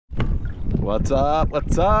What's up?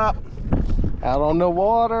 What's up? Out on the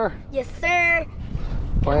water. Yes, sir.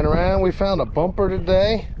 Playing around. We found a bumper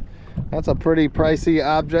today. That's a pretty pricey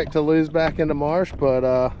object to lose back in the marsh,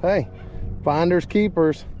 but hey, finders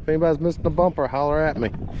keepers. If anybody's missing a bumper, holler at me.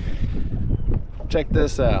 Check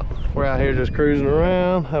this out. We're out here just cruising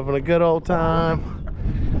around, having a good old time.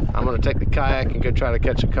 I'm gonna take the kayak and go try to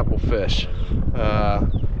catch a couple fish.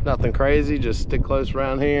 Nothing crazy, just stick close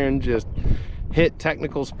around here and just hit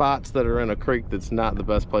technical spots that are in a creek that's not the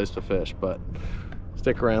best place to fish, but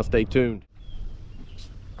stick around, stay tuned.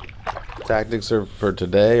 Tactics for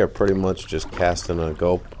today are pretty much just casting a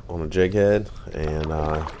gulp on a jig head and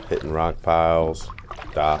hitting rock piles,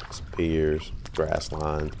 docks, piers, grass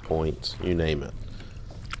lines, points, you name it.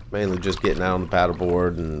 Mainly just getting out on the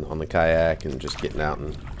paddleboard and on the kayak and just getting out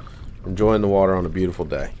and enjoying the water on a beautiful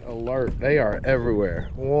day. Alert, they are everywhere.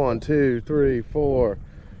 1, 2, 3, 4,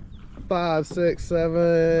 5, 6,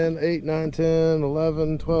 7, 8, 9, 10,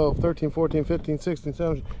 11, 12, 13, 14, 15, 16,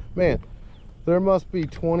 17. Man, there must be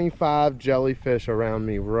 25 jellyfish around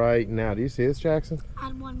me right now. Do you see this, Jackson?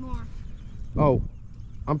 Add one more. Oh,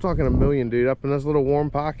 I'm talking a million, dude. Up in this little warm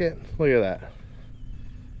pocket. Look at that.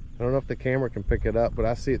 I don't know if the camera can pick it up, but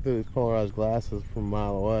I see it through these polarized glasses from a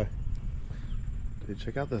mile away. Dude,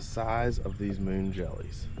 check out the size of these moon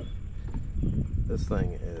jellies. This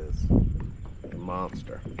thing is a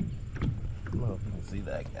monster. I don't know if you can see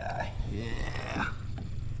that guy. Yeah.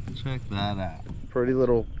 Check that out. Pretty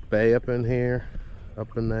little bay up in here,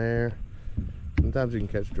 up in there. Sometimes you can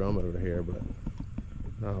catch drum over here, but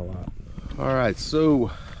not a lot. All right,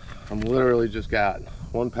 so I'm literally just got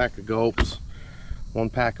one pack of gulps, one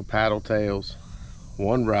pack of paddle tails,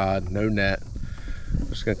 one rod, no net.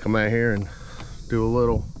 Just gonna come out here and do a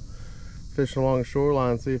little fishing along the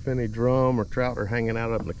shoreline, see if any drum or trout are hanging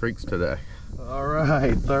out up in the creeks today. All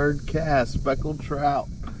right, third cast, speckled trout.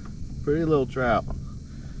 Pretty little trout.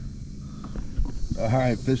 All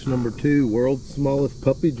right, fish number 2, world's smallest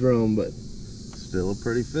puppy drum, but still a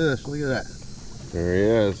pretty fish. Look at that. There he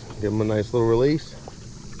is. Give him a nice little release.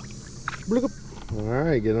 All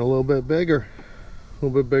right, getting a little bit bigger. A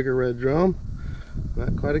little bit bigger red drum.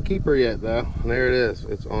 Not quite a keeper yet though. And there it is.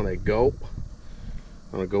 It's on a gulp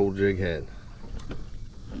on a gold jig head.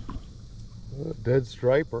 A dead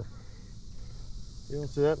striper. You don't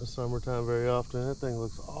see that in the summertime very often. That thing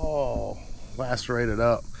looks all lacerated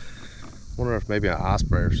up. Wonder if maybe an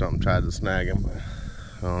osprey or something tried to snag him, but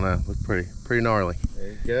I don't know. Looks pretty gnarly.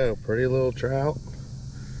 There you go, pretty little trout.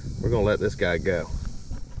 We're gonna let this guy go.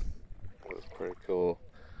 That's pretty cool.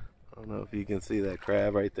 I don't know if you can see that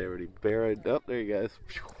crab right there, but he burrowed up. There he goes.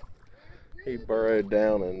 He burrowed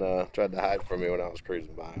down and tried to hide from me when I was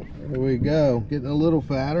cruising by him. There we go, getting a little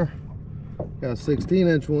fatter. Got a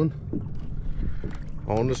 16-inch one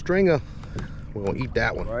on the stringer. We're gonna eat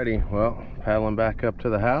that one. Alrighty, well, paddling back up to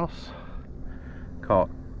the house. Caught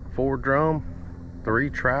 4 drum, 3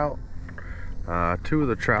 trout. 2 of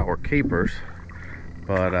the trout were keepers,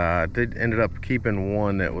 but I ended up keeping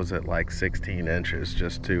one that was at like 16 inches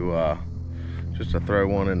just to throw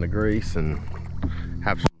one in the grease and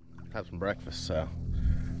have some breakfast. So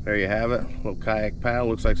there you have it, little kayak paddle.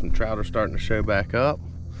 Looks like some trout are starting to show back up.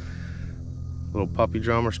 Little puppy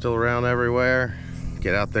drum are still around everywhere.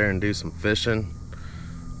 Get out there and do some fishing.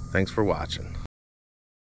 Thanks for watching.